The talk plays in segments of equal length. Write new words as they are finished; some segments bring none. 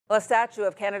Well, a statue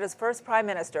of Canada's first Prime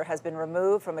Minister has been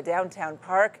removed from a downtown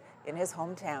park in his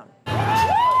hometown.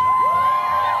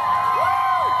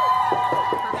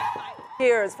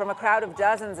 Cheers from a crowd of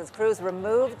dozens as crews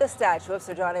removed the statue of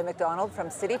Sir John A. Macdonald from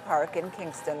City Park in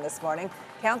Kingston this morning.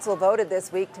 Council voted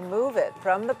this week to move it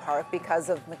from the park because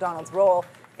of Macdonald's role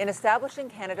in establishing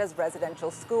Canada's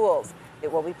residential schools. It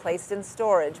will be placed in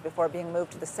storage before being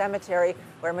moved to the cemetery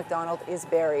where Macdonald is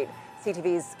buried.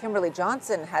 CTV's Kimberly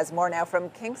Johnson has more now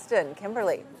from Kingston.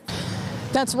 Kimberly.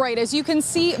 That's right. As you can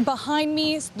see behind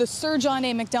me, the Sir John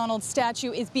A. Macdonald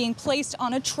statue is being placed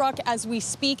on a truck as we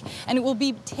speak, and it will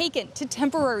be taken to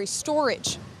temporary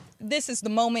storage. This is the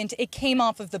moment it came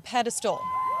off of the pedestal.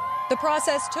 The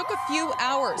process took a few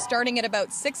hours, starting at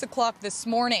about 6 o'clock this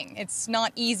morning. It's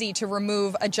not easy to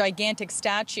remove a gigantic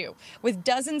statue, with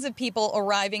dozens of people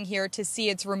arriving here to see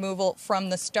its removal from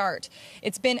the start.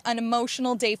 It's been an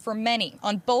emotional day for many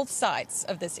on both sides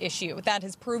of this issue. That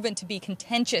has proven to be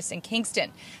contentious in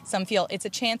Kingston. Some feel it's a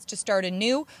chance to start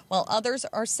anew, while others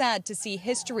are sad to see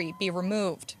history be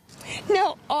removed.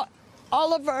 Now,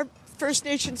 all of our First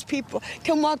Nations people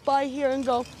can walk by here and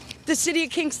go, the City of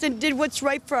Kingston did what's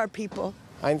right for our people.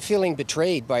 I'm feeling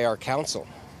betrayed by our council.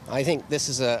 I think this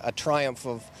is a triumph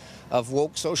of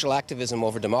woke social activism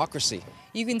over democracy.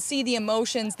 You can see the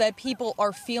emotions that people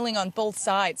are feeling on both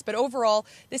sides, but overall,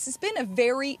 this has been a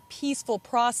very peaceful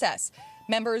process.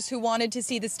 Members who wanted to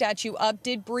see the statue up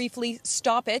did briefly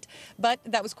stop it, but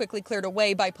that was quickly cleared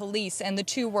away by police, and the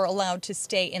two were allowed to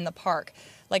stay in the park.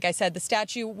 Like I said, the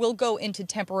statue will go into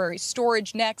temporary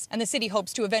storage next, and the city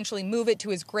hopes to eventually move it to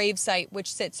his gravesite,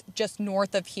 which sits just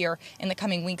north of here, in the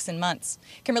coming weeks and months.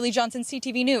 Kimberly Johnson,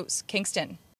 CTV News, Kingston.